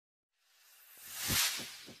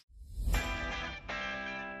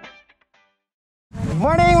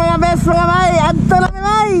mga best mga bay. Adto na mi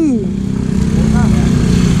bay.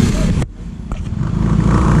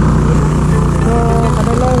 So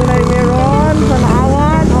kadulong na meron sa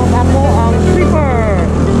Naawan o ako ang sleeper.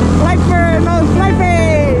 Sniper, no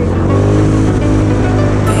sniping.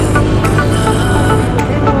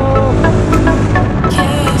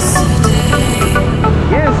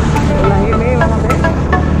 Yes, lahimi mga best.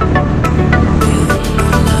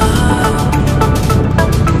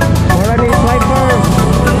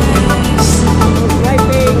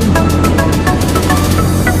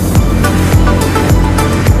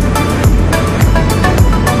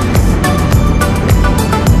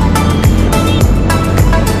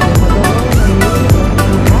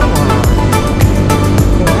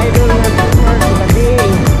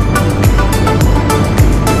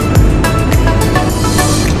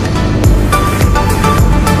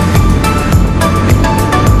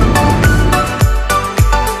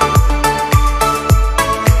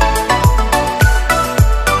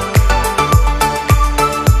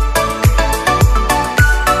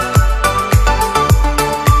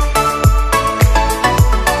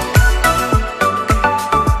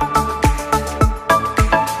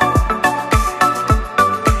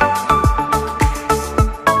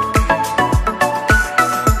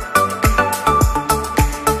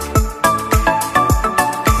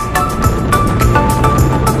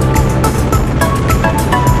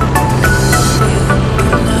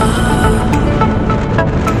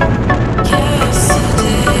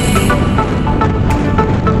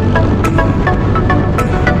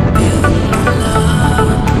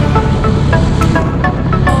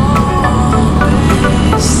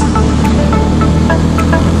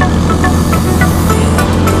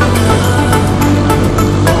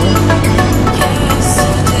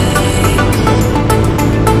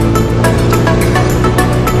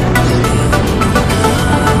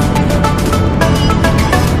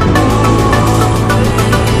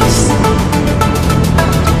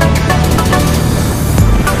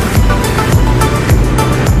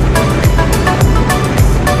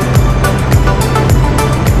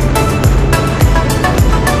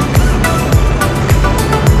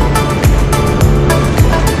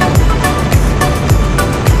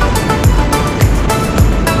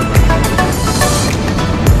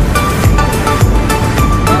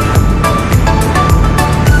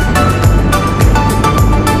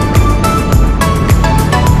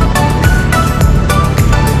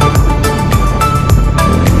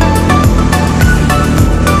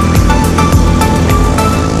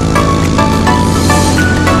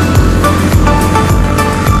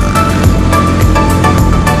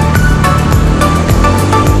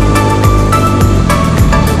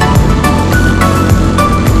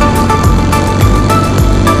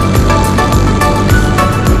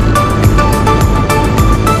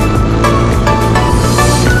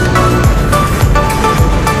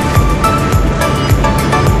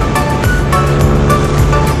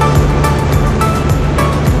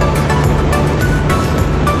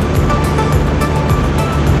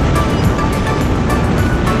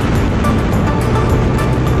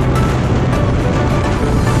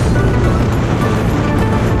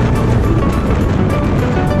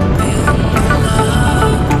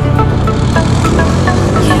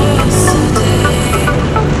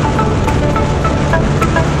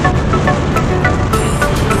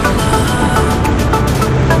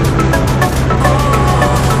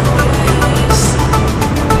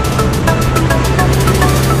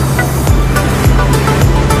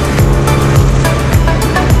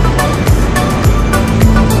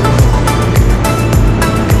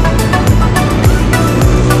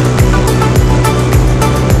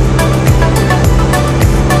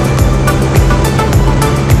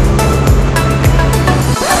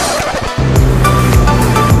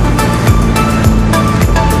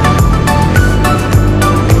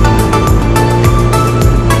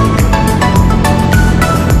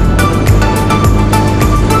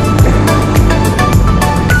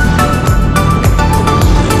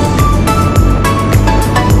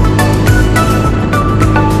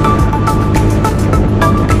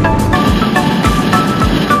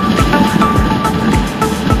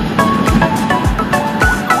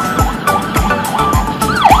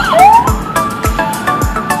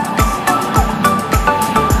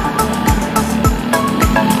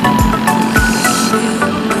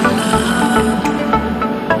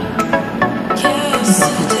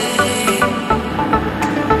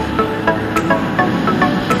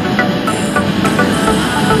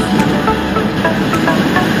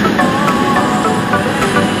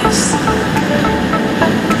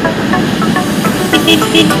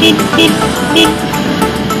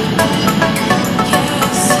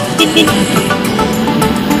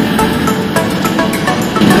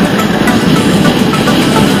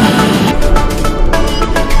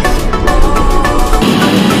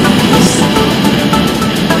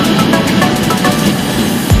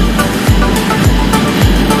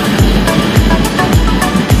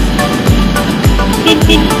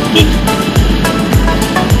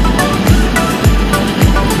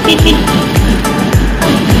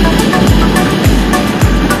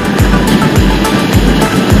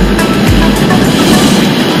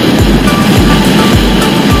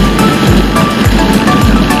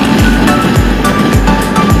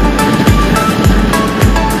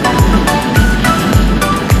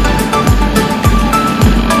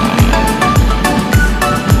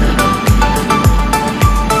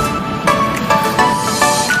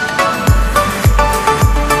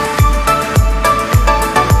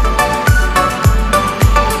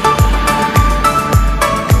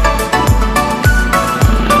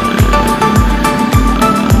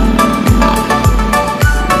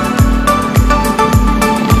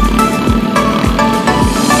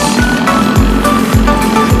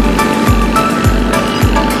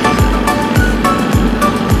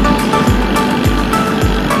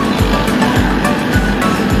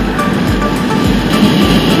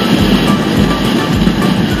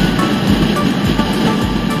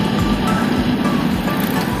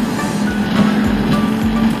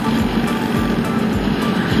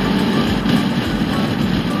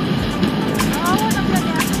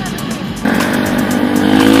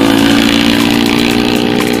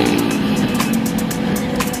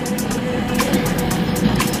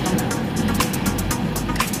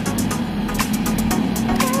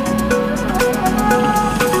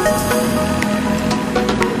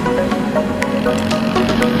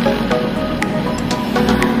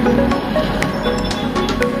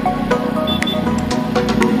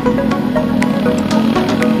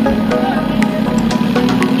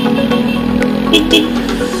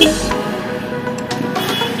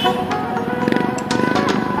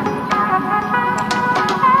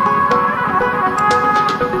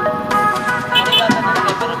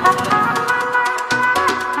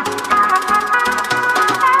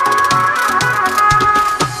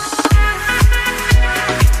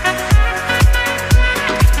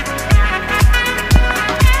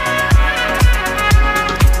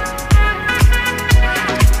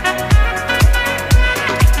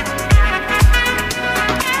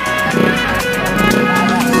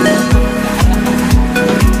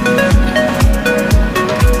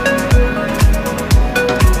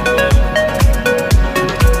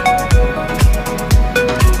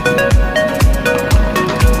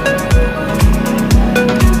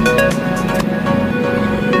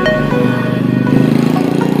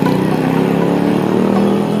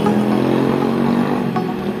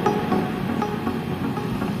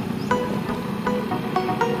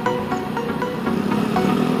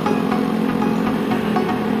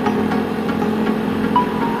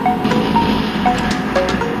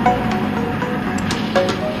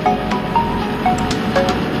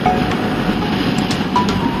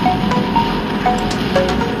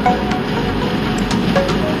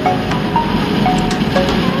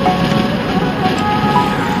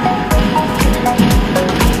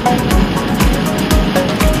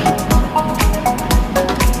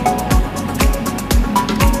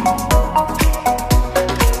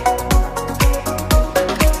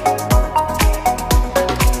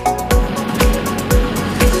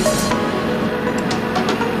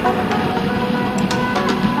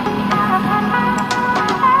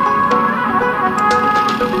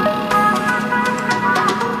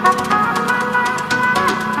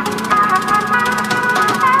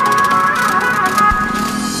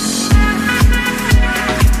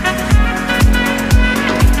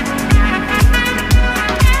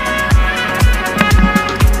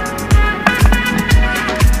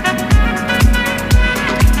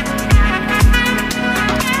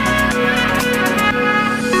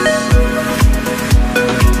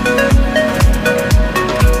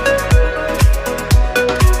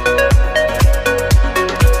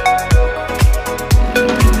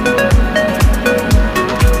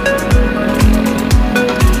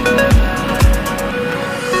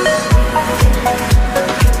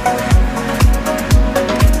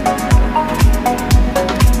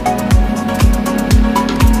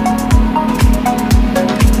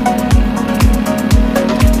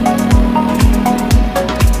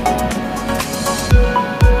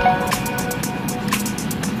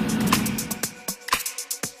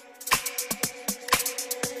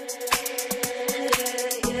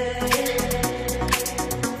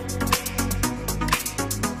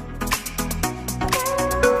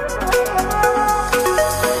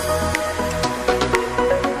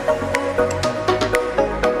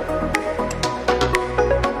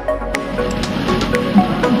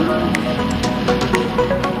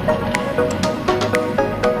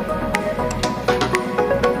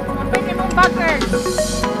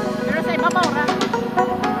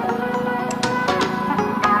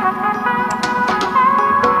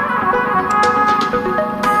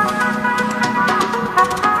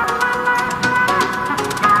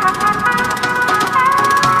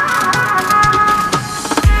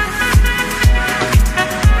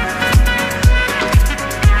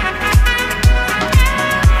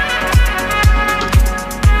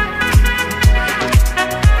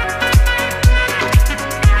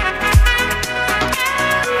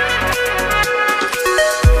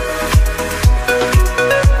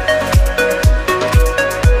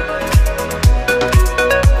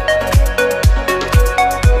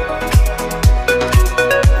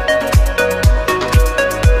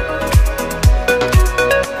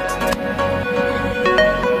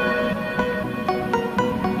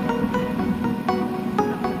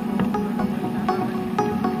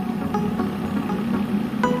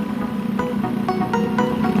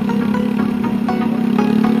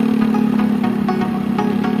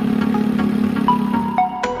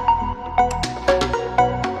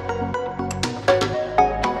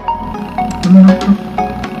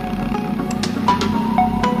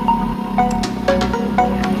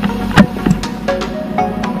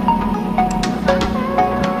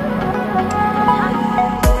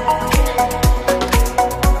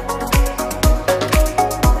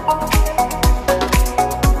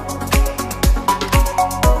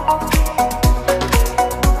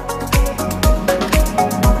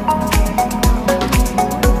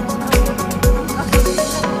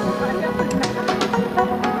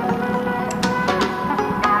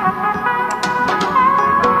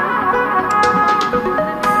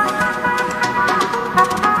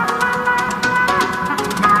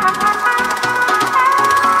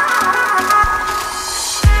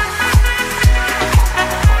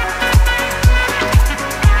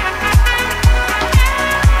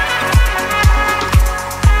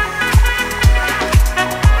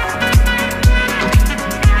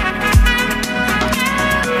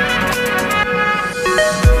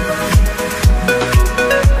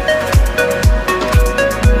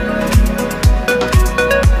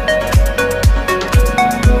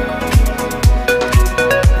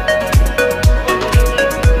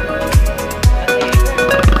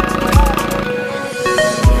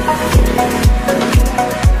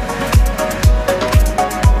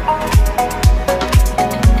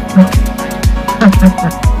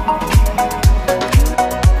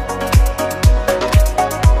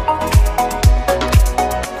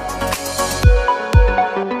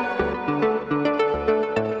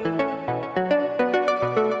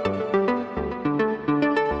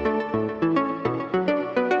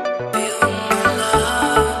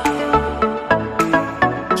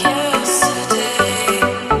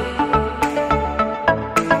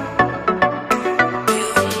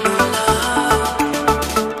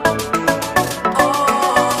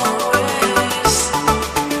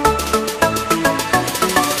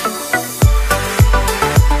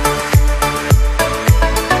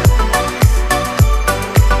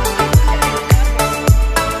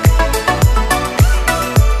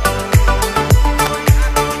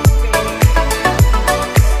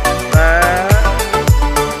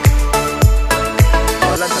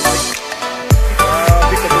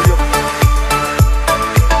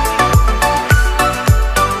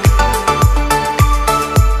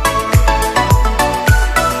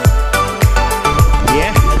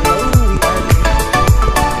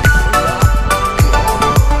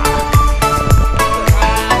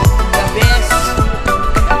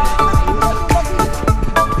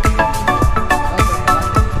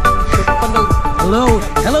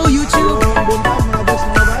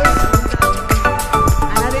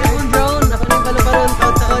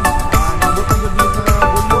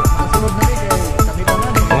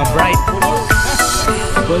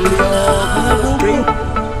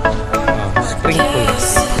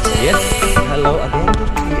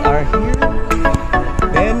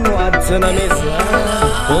 Misamis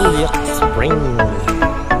Oriental Spring.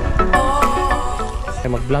 Ay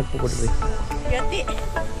mag-vlog po ko dito.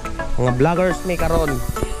 Mga vloggers may karon.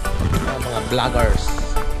 Mga vloggers.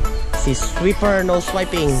 Si sweeper no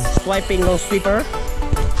swiping. Swiping no sweeper.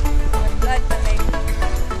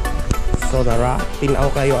 So dara,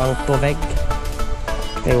 tinaw kayo ang tubig.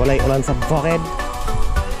 Kay walay ulan sa bukid.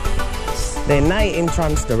 Then night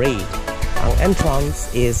entrance the raid. Ang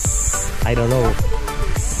entrance is, I don't know,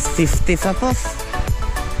 50 pesos.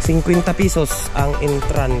 50 pesos ang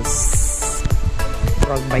entrance.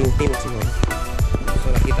 Prog 20 siguro. So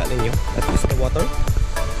nakita ninyo, that is the water.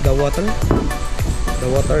 The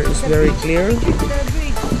water is very clear.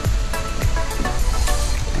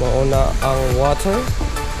 Mauna ang water.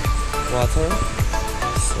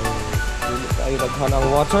 So dili tayo daghan ang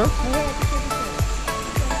water.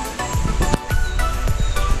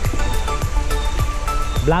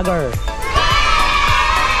 Vlogger.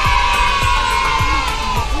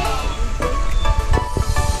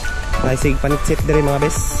 Ay sig panitsit diri mga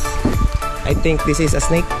bes. I think this is a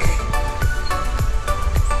snake.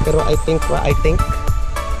 Pero I think wa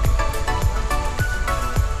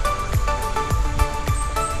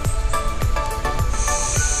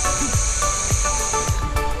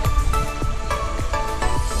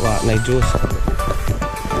na juice.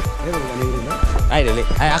 Ay dili.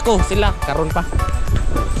 Ay ako sila karon pa.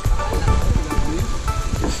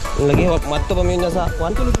 Lagi wag mato pa mi nya sa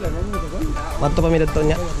kwan. Mato pa mi dito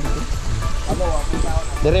nya.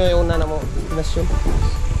 Dire may una na mo nasyon.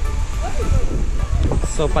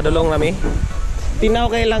 So padulong nami.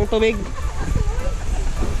 Tinaw kay lang tubig.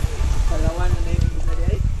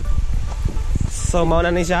 So mao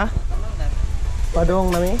na ni siya.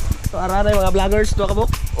 Padung nami. So araray mga vloggers to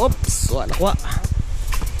kabuk. Oops, wa nakwa.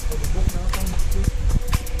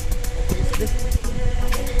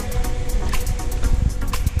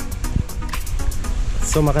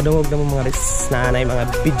 So makadungog na mo mga ris na anay mga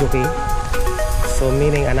video kay. So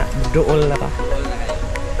meaning anak dool na pa.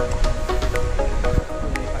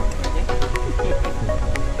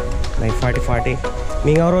 May 40-40.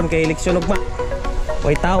 Mingaw ron kay eleksyon ugma.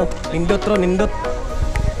 Way tao, nindot ron, nindot.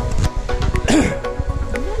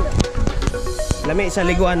 Lami sa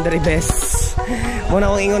liguan diri best.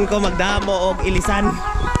 Muna kong ingon ko magdamo og ilisan.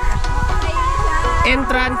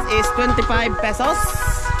 Entrance is 25 pesos.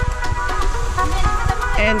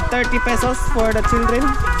 And 30 pesos for the children.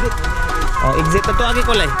 Oh, exit na to agi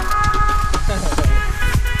ko lang.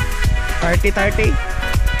 30.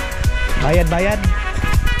 Bayad.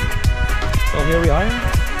 So here we are.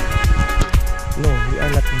 No, we are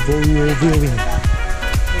not viewing.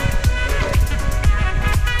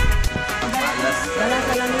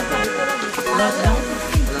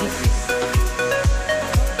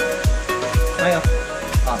 Ayo.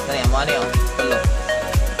 Oh, tanya mo ano 'yo? Tulo.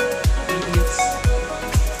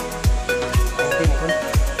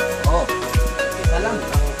 Oh, isa lang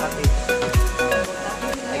ang cottage.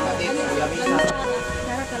 Ay, cottage, kuya Misa.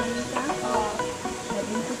 Sarap kalamita.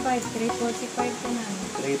 25, 345 ko na.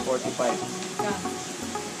 345.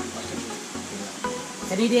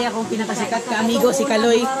 Kadidi akong pinakasikat ka amigo si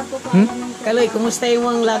Kaloy. Kaloy, kumusta yung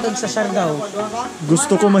mga latag sa Siargao?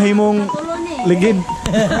 Gusto ko mahimong ligid.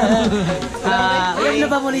 Uyan na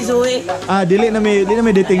ba mo ni Zoe? Dili na may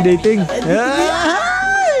dating.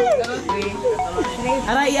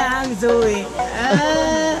 Araya ang Zoe.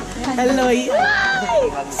 Kaloy.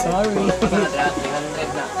 Sorry.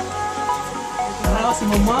 Araw si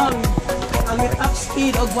Mamang. Ang top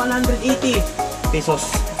speed of 180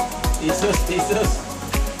 Pesos.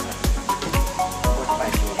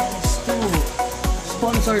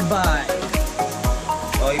 Sponsored by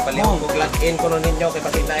Oy, palihog ko plug in ko nun ninyo kay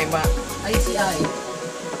pati na ma. ICI.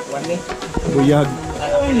 One ni. Buyag.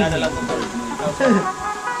 Pila na lang ko.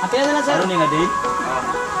 Apil na lang sir. Ano ni nga di?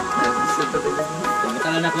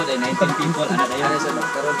 Bitalan ako din, 19 people ana kayo. Ano sa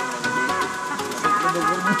karon?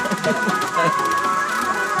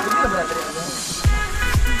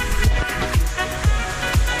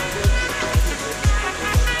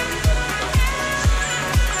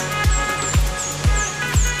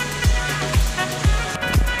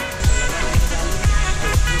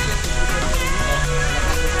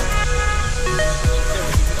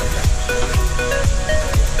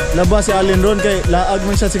 Laba si Alin ron kay laag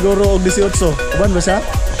man siya siguro og 18. Uban ba siya?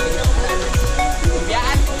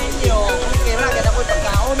 Biyaan ko ninyo, kung kira ganda ko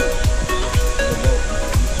pagkaon.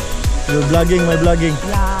 You're vlogging, my vlogging.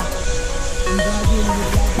 Yeah.